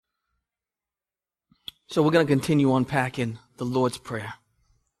So we're going to continue unpacking the Lord's Prayer.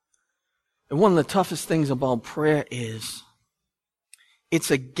 And one of the toughest things about prayer is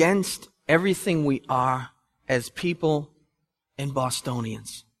it's against everything we are as people and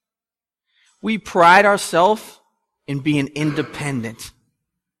Bostonians. We pride ourselves in being independent.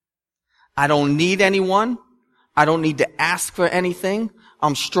 I don't need anyone. I don't need to ask for anything.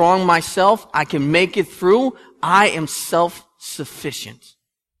 I'm strong myself. I can make it through. I am self-sufficient.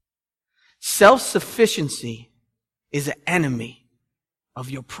 Self-sufficiency is an enemy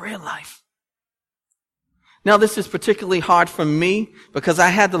of your prayer life. Now, this is particularly hard for me because I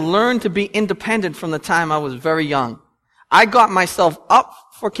had to learn to be independent from the time I was very young. I got myself up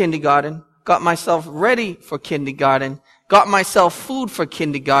for kindergarten, got myself ready for kindergarten, got myself food for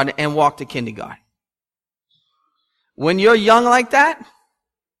kindergarten, and walked to kindergarten. When you're young like that,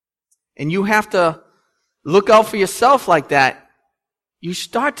 and you have to look out for yourself like that, you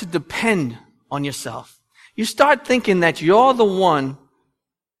start to depend on yourself. You start thinking that you're the one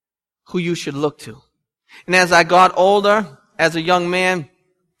who you should look to. And as I got older, as a young man,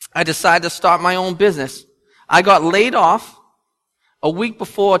 I decided to start my own business. I got laid off a week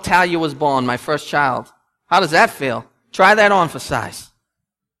before Talia was born, my first child. How does that feel? Try that on for size.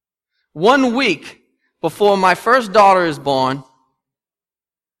 1 week before my first daughter is born,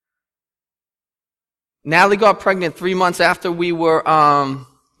 Natalie got pregnant 3 months after we were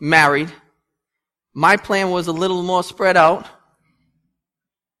married. My plan was a little more spread out.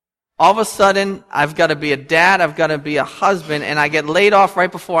 All of a sudden, I've got to be a dad, I've got to be a husband, and I get laid off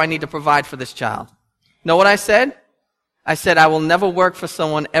right before I need to provide for this child. Know what I said? I said, I will never work for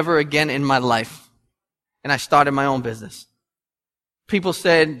someone ever again in my life. And I started my own business. People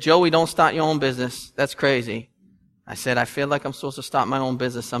said, Joey, don't start your own business. That's crazy. I said, I feel like I'm supposed to start my own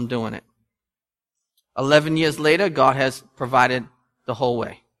business. I'm doing it. 11 years later, God has provided the whole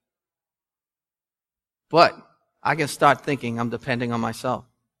way. But I can start thinking I'm depending on myself.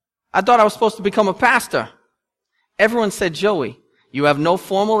 I thought I was supposed to become a pastor. Everyone said, Joey, you have no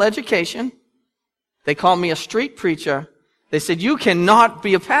formal education. They called me a street preacher. They said, you cannot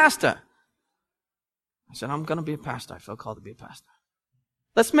be a pastor. I said, I'm going to be a pastor. I felt called to be a pastor.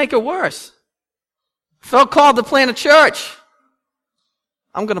 Let's make it worse. I felt called to plant a church.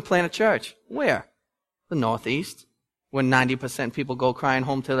 I'm going to plant a church. Where? The Northeast, where 90% people go crying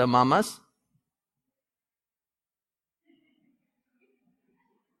home to their mamas.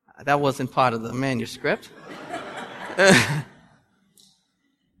 That wasn't part of the manuscript.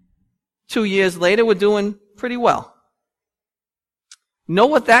 2 years later, we're doing pretty well. Know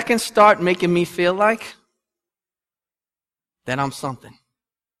what that can start making me feel like? That I'm something.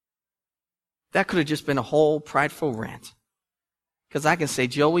 That could have just been a whole prideful rant. Because I can say,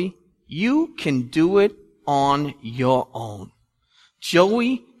 Joey, you can do it on your own.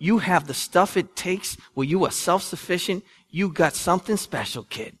 Joey, you have the stuff it takes where you are self-sufficient. You got something special,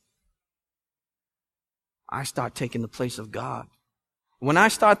 kid. I start taking the place of God. When I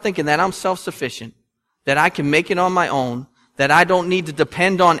start thinking that I'm self-sufficient, that I can make it on my own, that I don't need to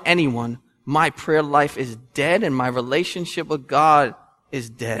depend on anyone, my prayer life is dead and my relationship with God is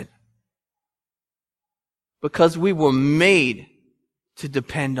dead. Because we were made to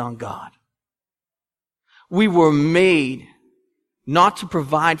depend on God. We were made not to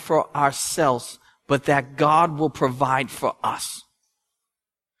provide for ourselves, but that God will provide for us.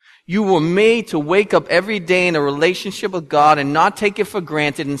 You were made to wake up every day in a relationship with God and not take it for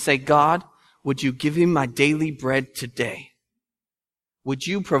granted and say, God, would you give me my daily bread today? Would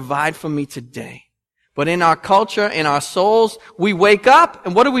you provide for me today? But in our culture, in our souls, we wake up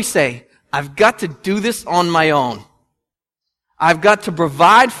and what do we say? I've got to do this on my own. I've got to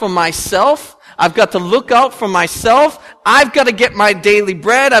provide for myself. I've got to look out for myself. I've got to get my daily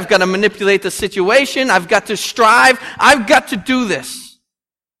bread. I've got to manipulate the situation. I've got to strive. I've got to do this.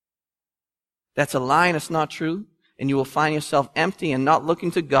 That's a lie and it's not true. And you will find yourself empty and not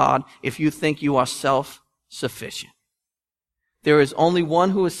looking to God if you think you are self-sufficient. There is only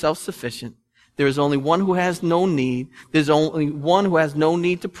one who is self-sufficient. There is only one who has no need. There's only one who has no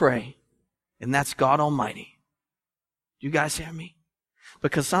need to pray. And that's God Almighty. You guys hear me?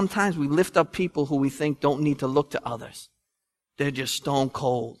 Because sometimes we lift up people who we think don't need to look to others. They're just stone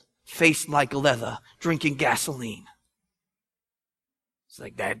cold, face like leather, drinking gasoline. It's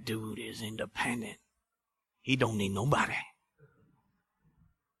like that dude is independent. He don't need nobody.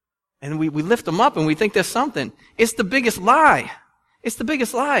 And we lift them up and we think there's something. It's the biggest lie. It's the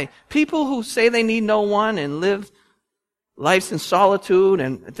biggest lie. People who say they need no one and live lives in solitude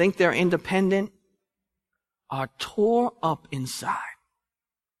and think they're independent are tore up inside.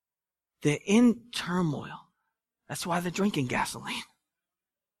 They're in turmoil. That's why they're drinking gasoline.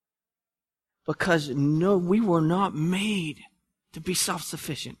 Because no, we were not made to be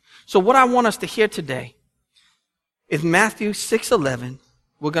self-sufficient. So what I want us to hear today is Matthew 6:11.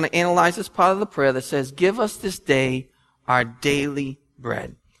 We're going to analyze this part of the prayer that says, give us this day our daily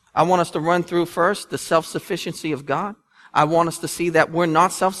bread. I want us to run through first the self-sufficiency of God. I want us to see that we're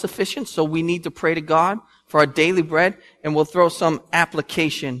not self-sufficient, so we need to pray to God for our daily bread, and we'll throw some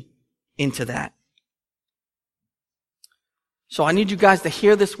application into that. So I need you guys to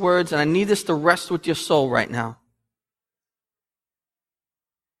hear these words, and I need this to rest with your soul right now.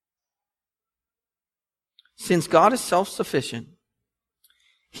 Since God is self-sufficient,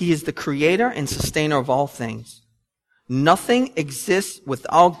 He is the creator and sustainer of all things. Nothing exists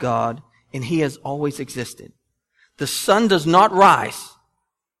without God, and He has always existed. The sun does not rise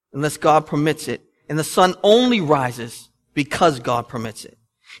unless God permits it, and the sun only rises because God permits it.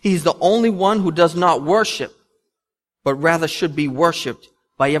 He's the only one who does not worship, but rather should be worshipped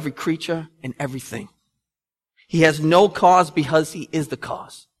by every creature and everything. He has no cause because He is the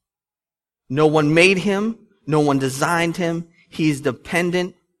cause. No one made Him. No one designed Him. He is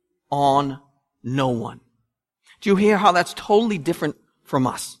dependent on no one. Do you hear how that's totally different from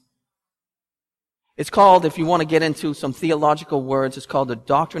us? It's called, if you want to get into some theological words, it's called the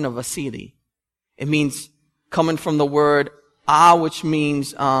doctrine of aseity. It means, coming from the word which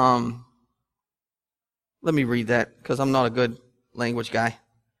means, let me read that because I'm not a good language guy.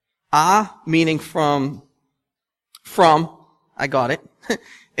 Meaning from, I got it.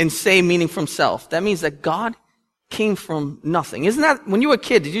 And say meaning from self. That means that God came from nothing. Isn't that, when you were a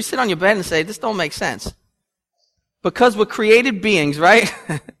kid, did you sit on your bed and say, this don't make sense? Because we're created beings, right?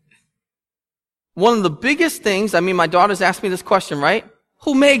 One of the biggest things, my daughter's asked me this question, right?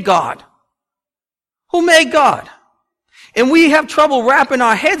 Who made God? Who made God? And we have trouble wrapping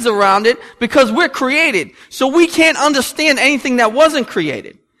our heads around it because we're created. So we can't understand anything that wasn't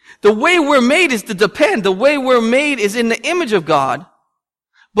created. The way we're made is to depend. The way we're made is in the image of God.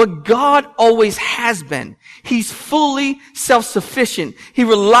 But God always has been. He's fully self-sufficient. He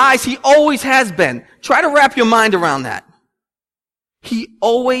always has been. Try to wrap your mind around that. He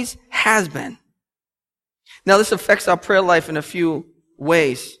always has been. Now this affects our prayer life in a few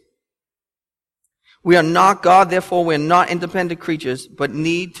ways. We are not God, therefore we are not independent creatures, but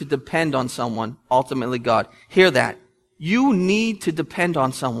need to depend on someone, ultimately God. Hear that. You need to depend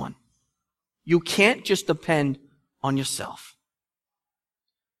on someone. You can't just depend on yourself.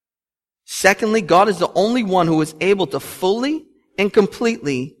 Secondly, God is the only one who is able to fully and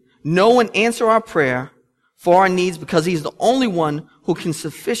completely know and answer our prayer for our needs, because He's the only one who can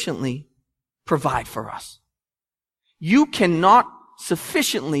sufficiently provide for us. You cannot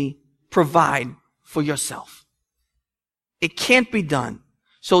sufficiently provide for yourself. It can't be done.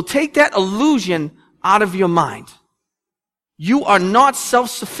 So take that illusion out of your mind. You are not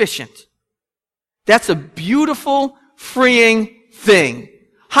self-sufficient. That's a beautiful, freeing thing.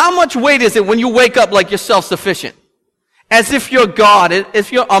 How much weight is it when you wake up like you're self-sufficient? As if you're God,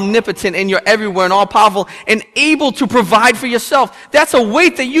 if you're omnipotent and you're everywhere and all-powerful and able to provide for yourself. That's a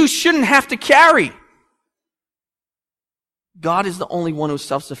weight that you shouldn't have to carry. God is the only one who's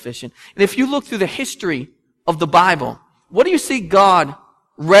self-sufficient. And if you look through the history of the Bible, what do you see God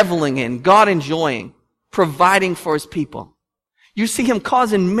reveling in, God enjoying, providing for His people? You see Him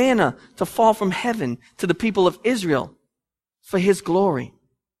causing manna to fall from heaven to the people of Israel for His glory.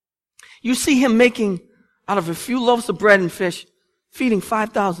 You see Him making, out of a few loaves of bread and fish, feeding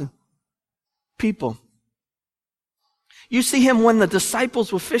 5,000 people. You see Him when the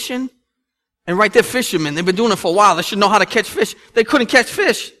disciples were fishing, and right there, fishermen, they've been doing it for a while. They should know how to catch fish. They couldn't catch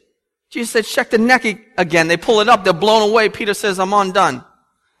fish. Jesus said, check the net again. They pull it up. They're blown away. Peter says, I'm undone.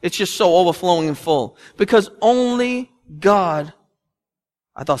 It's just so overflowing and full. Because only God,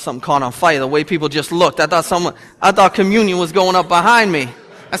 I thought something caught on fire the way people just looked. I thought communion was going up behind me.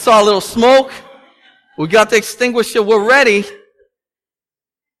 I saw a little smoke. We got the extinguisher. We're ready.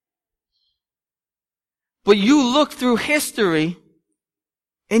 But you look through history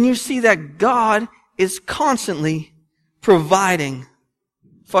and you see that God is constantly providing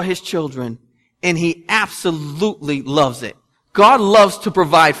for His children. And He absolutely loves it. God loves to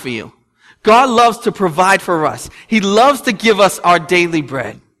provide for you. God loves to provide for us. He loves to give us our daily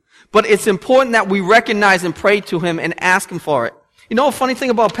bread. But it's important that we recognize and pray to Him and ask Him for it. You know a funny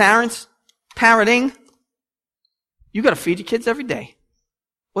thing about parenting? You gotta feed your kids every day.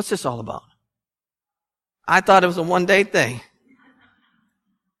 What's this all about? I thought it was a one-day thing.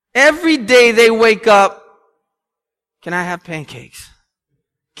 Every day they wake up, can I have pancakes?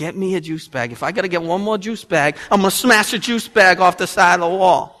 Get me a juice bag. If I gotta get one more juice bag, I'm gonna smash a juice bag off the side of the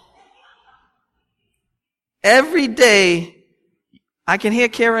wall. Every day, I can hear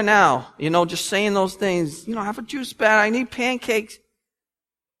Kara now, just saying those things. I have a juice bag. I need pancakes.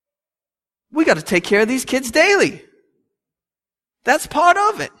 We got to take care of these kids daily. That's part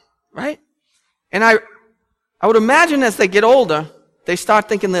of it, right? And I would imagine as they get older, they start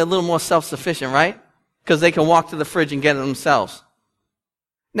thinking they're a little more self-sufficient, right? Because they can walk to the fridge and get it themselves.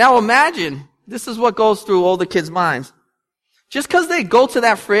 Now imagine, this is what goes through older kids' minds. Just because they go to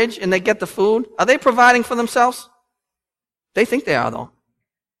that fridge and they get the food, are they providing for themselves? They think they are, though.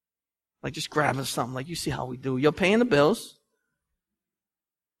 Like just grabbing something, like you see how we do. You're paying the bills.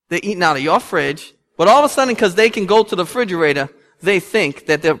 They're eating out of your fridge. But all of a sudden, because they can go to the refrigerator, they think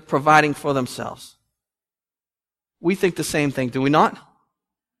that they're providing for themselves. We think the same thing, do we not?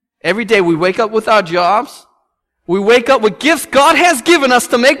 Every day we wake up with our jobs. We wake up with gifts God has given us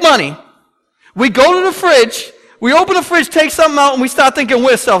to make money. We go to the fridge. We open the fridge, take something out, and we start thinking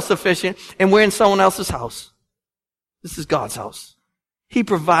we're self-sufficient, and we're in someone else's house. This is God's house. He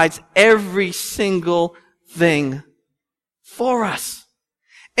provides every single thing for us.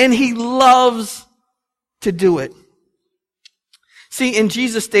 And He loves to do it. See, in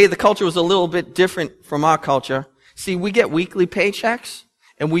Jesus' day, the culture was a little bit different from our culture. See, we get weekly paychecks,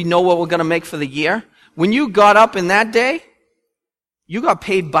 and we know what we're going to make for the year. When you got up in that day, you got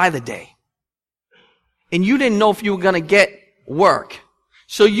paid by the day. And you didn't know if you were going to get work.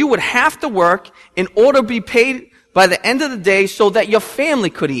 So you would have to work in order to be paid by the end of the day so that your family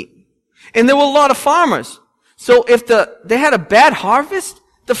could eat. And there were a lot of farmers. So if they had a bad harvest,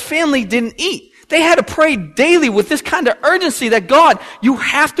 the family didn't eat. They had to pray daily with this kind of urgency that God, you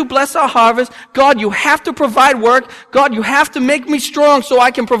have to bless our harvest. God, you have to provide work. God, you have to make me strong so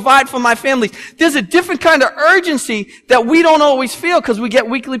I can provide for my family. There's a different kind of urgency that we don't always feel because we get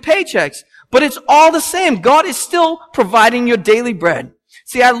weekly paychecks. But it's all the same. God is still providing your daily bread.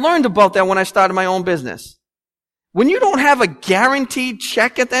 See, I learned about that when I started my own business. When you don't have a guaranteed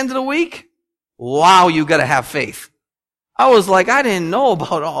check at the end of the week, wow, you gotta have faith. I was like, I didn't know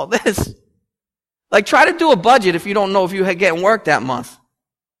about all this. Like, try to do a budget if you don't know if you're getting work that month.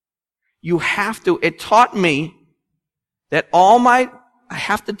 You have to. It taught me that I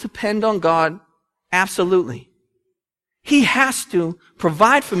have to depend on God absolutely. He has to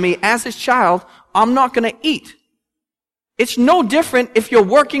provide for me as His child. I'm not going to eat. It's no different if you're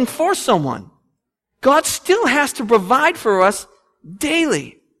working for someone. God still has to provide for us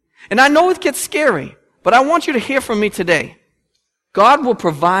daily. And I know it gets scary, but I want you to hear from me today. God will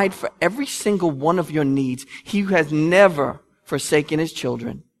provide for every single one of your needs. He has never forsaken His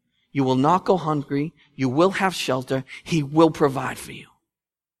children. You will not go hungry. You will have shelter. He will provide for you.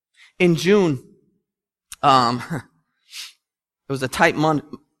 In June, it was a tight month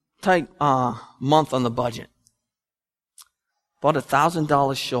on the budget. About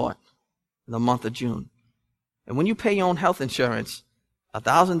 $1,000 short in the month of June. And when you pay your own health insurance,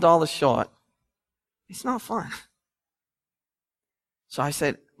 $1,000 short, it's not fun. So I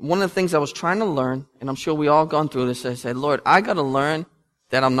said, one of the things I was trying to learn, and I'm sure we all gone through this, I said, Lord, I got to learn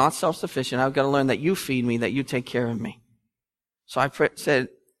that I'm not self-sufficient. I've got to learn that you feed me, that you take care of me. So I said,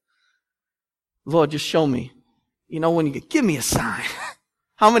 Lord, just show me. When you give me a sign.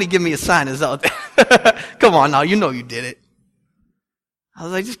 How many give me a sign is out there? Come on now, you know you did it. I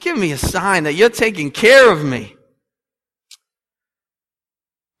was like, just give me a sign that you're taking care of me.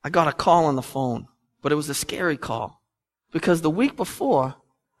 I got a call on the phone, but it was a scary call. Because the week before,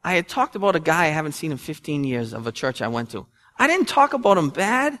 I had talked about a guy I haven't seen in 15 years of a church I went to. I didn't talk about him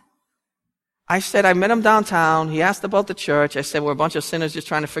bad. I said, I met him downtown. He asked about the church. I said, we're a bunch of sinners just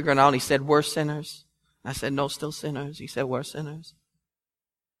trying to figure it out. And he said, we're sinners. I said, no, still sinners. He said, we're sinners.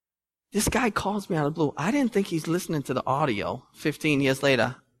 This guy calls me out of the blue. I didn't think he's listening to the audio 15 years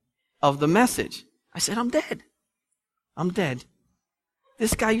later of the message. I said, I'm dead. I'm dead.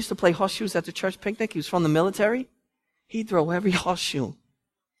 This guy used to play horseshoes at the church picnic. He was from the military. He'd throw every horseshoe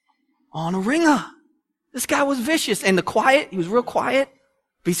on a ringer. This guy was vicious. And he was real quiet.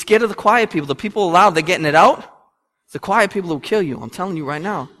 Be scared of the quiet people. The people loud, they're getting it out. It's the quiet people who kill you. I'm telling you right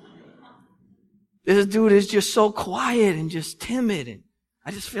now. This dude is just so quiet and just timid. And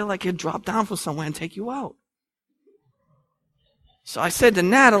I just feel like he'd drop down from somewhere and take you out. So I said to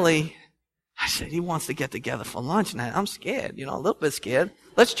Natalie, he wants to get together for lunch. And I'm scared, a little bit scared.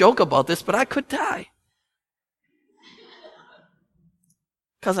 Let's joke about this, but I could die.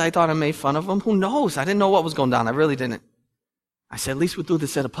 Because I thought I made fun of him. Who knows? I didn't know what was going down. I really didn't. I said, at least we'll do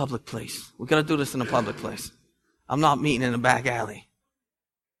this at a public place. We're going to do this in a public place. I'm not meeting in a back alley.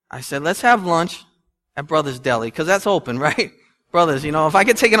 I said, let's have lunch at Brothers Deli, because that's open, right? Brothers, if I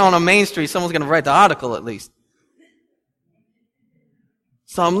get taken on a main street, someone's going to write the article at least.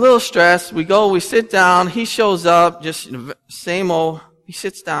 So I'm a little stressed. We sit down. He shows up, just same old. He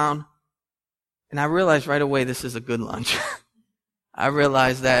sits down. And I realize right away this is a good lunch. I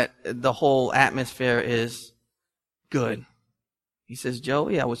realize that the whole atmosphere is good. He says,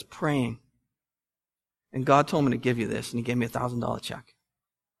 Joey, I was praying. And God told me to give you this. And he gave me $1,000 check.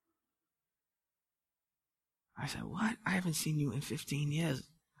 I said, what? I haven't seen you in 15 years.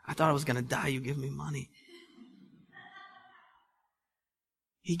 I thought I was going to die. You give me money.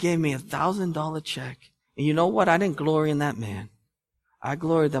 He gave me $1,000 check. And you know what? I didn't glory in that man. I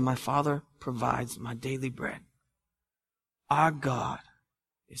gloried that my Father provides my daily bread. Our God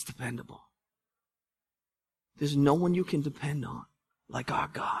is dependable. There's no one you can depend on like our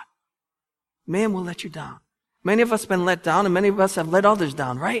God. Man will let you down. Many of us have been let down, and many of us have let others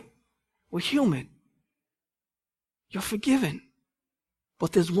down, right? We're human. You're forgiven.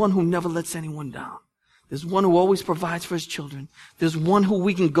 But there's one who never lets anyone down. There's one who always provides for his children. There's one who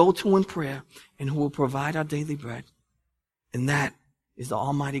we can go to in prayer and who will provide our daily bread. And that is the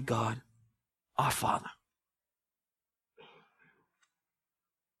Almighty God, our Father.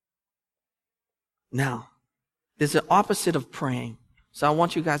 Now, there's an opposite of praying. So I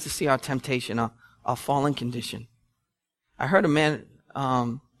want you guys to see our temptation, our fallen condition. I heard a man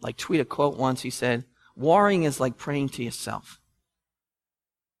tweet a quote once. He said, worrying is like praying to yourself.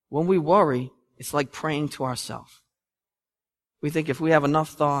 When we worry, it's like praying to ourselves. We think if we have enough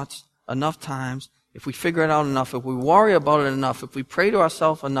thoughts, enough times, if we figure it out enough, if we worry about it enough, if we pray to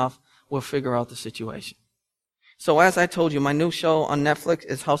ourselves enough, we'll figure out the situation. So as I told you, my new show on Netflix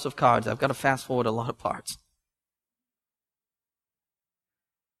is House of Cards. I've got to fast forward a lot of parts.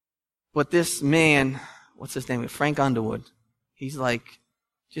 But this man, what's his name? Frank Underwood. He's like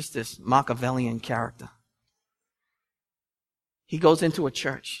just this Machiavellian character. He goes into a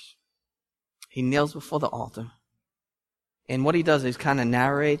church. He kneels before the altar. And what he does is kind of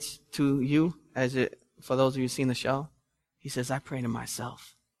narrates to you, for those of you who've seen the show. He says, I pray to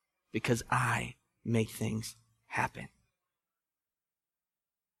myself because I make things happen.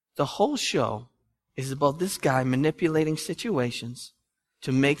 The whole show is about this guy manipulating situations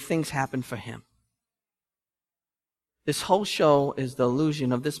to make things happen for him. This whole show is the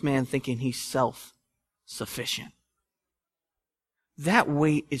illusion of this man thinking he's self-sufficient. That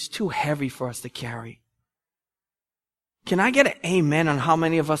weight is too heavy for us to carry. Can I get an amen on how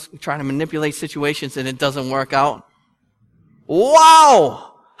many of us try to manipulate situations and it doesn't work out?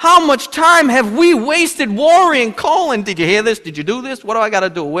 Wow! How much time have we wasted worrying, calling? Did you hear this? Did you do this? What do I got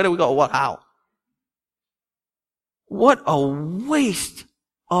to do? Where do we go? What? How? What a waste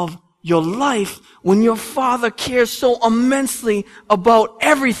of your life when your Father cares so immensely about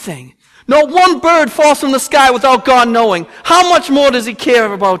everything. Not one bird falls from the sky without God knowing. How much more does He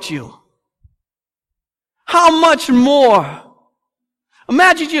care about you? How much more?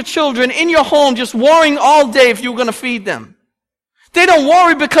 Imagine your children in your home just worrying all day if you were going to feed them. They don't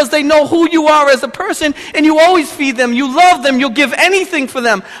worry because they know who you are as a person, and you always feed them. You love them. You'll give anything for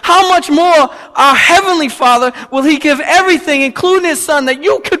them. How much more our Heavenly Father will He give everything, including His Son, that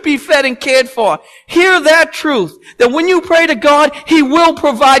you could be fed and cared for? Hear that truth, that when you pray to God, He will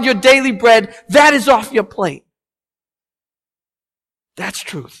provide your daily bread. That is off your plate. That's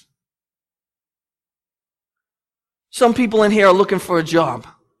truth. Some people in here are looking for a job.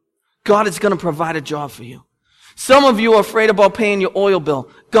 God is going to provide a job for you. Some of you are afraid about paying your oil bill.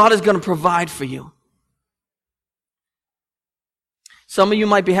 God is going to provide for you. Some of you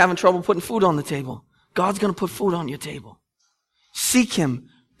might be having trouble putting food on the table. God's going to put food on your table. Seek Him.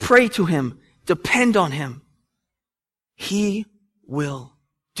 Pray to Him. Depend on Him. He will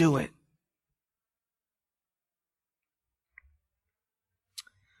do it.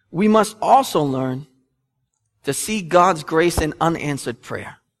 We must also learn to see God's grace in unanswered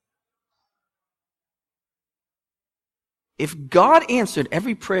prayer. If God answered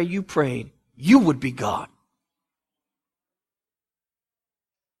every prayer you prayed, you would be God.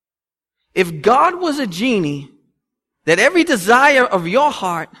 If God was a genie, that every desire of your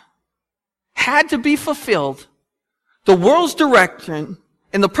heart had to be fulfilled, the world's direction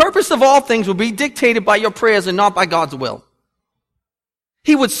and the purpose of all things would be dictated by your prayers and not by God's will.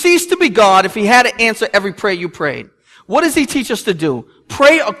 He would cease to be God if He had to answer every prayer you prayed. What does He teach us to do?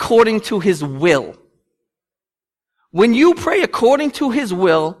 Pray according to His will. When you pray according to His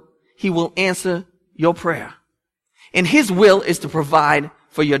will, He will answer your prayer. And His will is to provide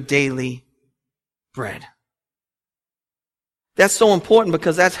for your daily bread. That's so important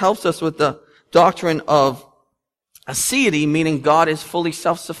because that helps us with the doctrine of aseity, meaning God is fully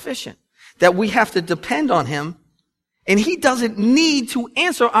self-sufficient. That we have to depend on Him, and He doesn't need to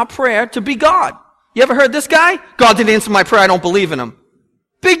answer our prayer to be God. You ever heard this guy? God didn't answer my prayer, I don't believe in Him.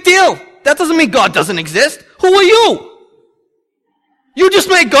 Big deal. That doesn't mean God doesn't exist. Who are you? You just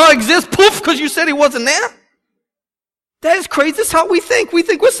made God exist, poof, because you said he wasn't there? That is crazy. That's how we think. We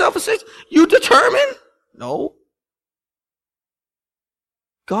think we're selfish. You determine? No.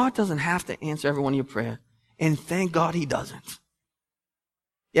 God doesn't have to answer every one of your prayer. And thank God he doesn't.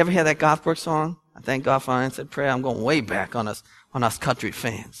 You ever hear that Garth Brooks song? I thank God for answered prayer. I'm going way back on us country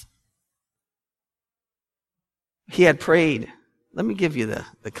fans. He had prayed. Let me give you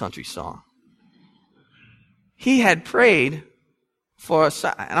the country song. He had prayed for,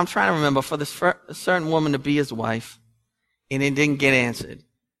 and I'm trying to remember, for this certain woman to be his wife, and it didn't get answered.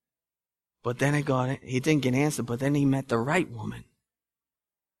 But then he didn't get answered, but then he met the right woman.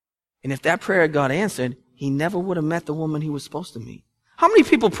 And if that prayer got answered, he never would have met the woman he was supposed to meet. How many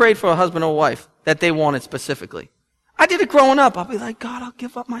people prayed for a husband or wife that they wanted specifically? I did it growing up. I'll be like, God, I'll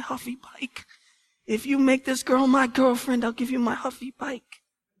give up my Huffy bike. If you make this girl my girlfriend, I'll give you my Huffy bike.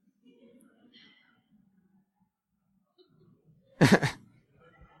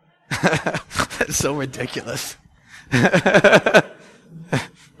 That's so ridiculous. But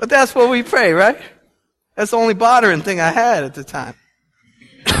that's what we pray, right? That's the only bothering thing I had at the time.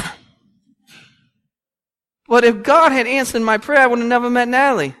 But if God had answered my prayer, I would have never met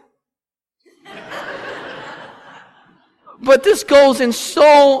Natalie. But this goes in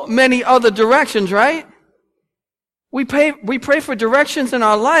so many other directions, right? We pray for directions in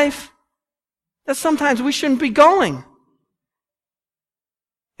our life that sometimes we shouldn't be going.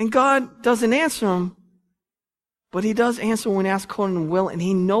 And God doesn't answer them, but he does answer when we ask according to will, and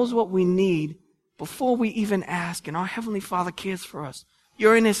he knows what we need before we even ask, and our Heavenly Father cares for us.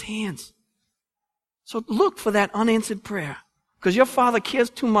 You're in his hands. So look for that unanswered prayer, because your Father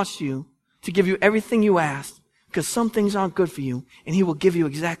cares too much to you to give you everything you asked, because some things aren't good for you, and he will give you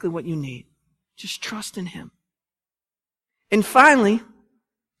exactly what you need. Just trust in him. And finally,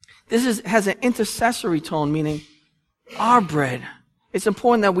 this has an intercessory tone, meaning our bread. It's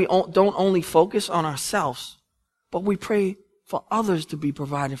important that we don't only focus on ourselves, but we pray for others to be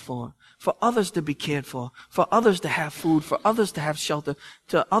provided for others to be cared for others to have food, for others to have shelter,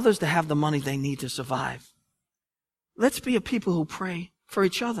 to others to have the money they need to survive. Let's be a people who pray for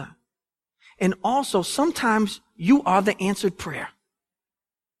each other. And also, sometimes you are the answered prayer.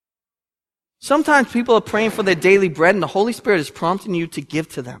 Sometimes people are praying for their daily bread, and the Holy Spirit is prompting you to give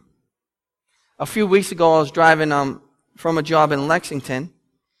to them. A few weeks ago, I was driving from a job in Lexington,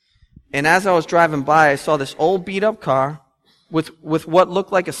 and as I was driving by, I saw this old beat-up car with what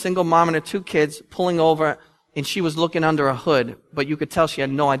looked like a single mom and her two kids pulling over, and she was looking under a hood, but you could tell she had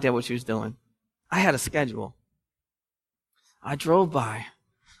no idea what she was doing. I had a schedule. I drove by.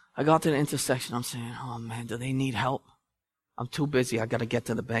 I got to the intersection. I'm saying, oh man, do they need help? I'm too busy. I got to get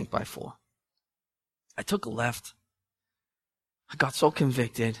to the bank by 4. I took a left. I got so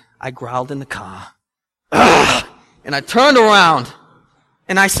convicted. I growled in the car. Ugh! And I turned around.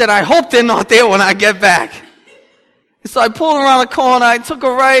 And I said, I hope they're not there when I get back. And so I pulled around the corner. I took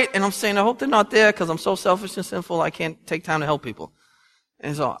a right. And I'm saying, I hope they're not there because I'm so selfish and sinful I can't take time to help people.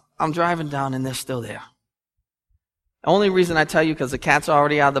 And so I'm driving down and they're still there. The only reason I tell you because the cat's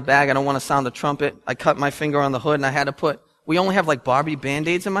already out of the bag. I don't want to sound the trumpet. I cut my finger on the hood and I had to we only have like Barbie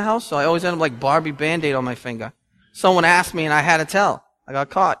Band-Aids in my house. So I always end up like Barbie Band-Aid on my finger. Someone asked me and I had to tell. I got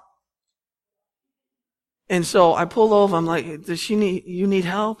caught. And so I pull over. I'm like, you need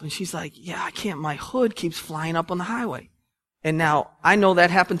help? And she's like, yeah, I can't. My hood keeps flying up on the highway. And now I know that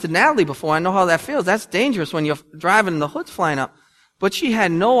happened to Natalie before. I know how that feels. That's dangerous when you're driving and the hood's flying up. But she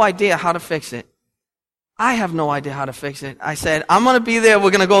had no idea how to fix it. I have no idea how to fix it. I said, I'm going to be there.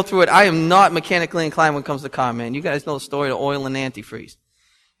 We're going to go through it. I am not mechanically inclined when it comes to car, man. You guys know the story of oil and antifreeze.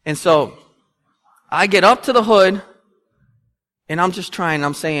 And so I get up to the hood and I'm just trying.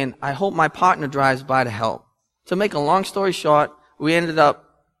 I'm saying, I hope my partner drives by to help. To make a long story short, we ended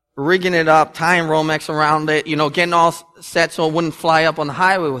up rigging it up, tying Romex around it, getting all set so it wouldn't fly up on the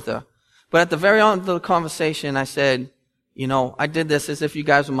highway with her. But at the very end of the conversation, I said, I did this as if you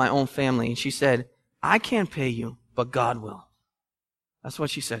guys were my own family. And she said, I can't pay you, but God will. That's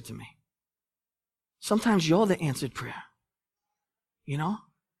what she said to me. Sometimes you're the answered prayer.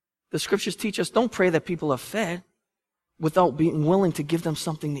 The scriptures teach us don't pray that people are fed without being willing to give them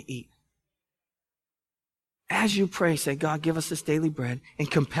something to eat. As you pray, say, God, give us this daily bread and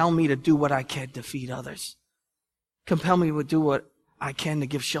compel me to do what I can to feed others. Compel me to do what I can to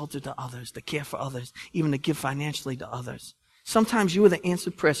give shelter to others, to care for others, even to give financially to others. Sometimes you are the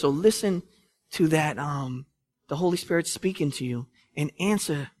answered prayer. So listen to that, the Holy Spirit speaking to you and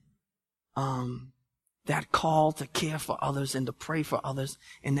answer that call to care for others and to pray for others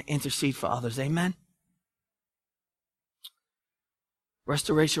and to intercede for others. Amen?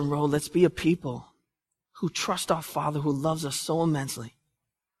 Restoration Road, let's be a people who trust our Father who loves us so immensely.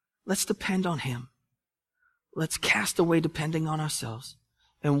 Let's depend on Him. Let's cast away depending on ourselves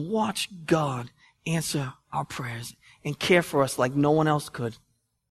and watch God answer our prayers and care for us like no one else could.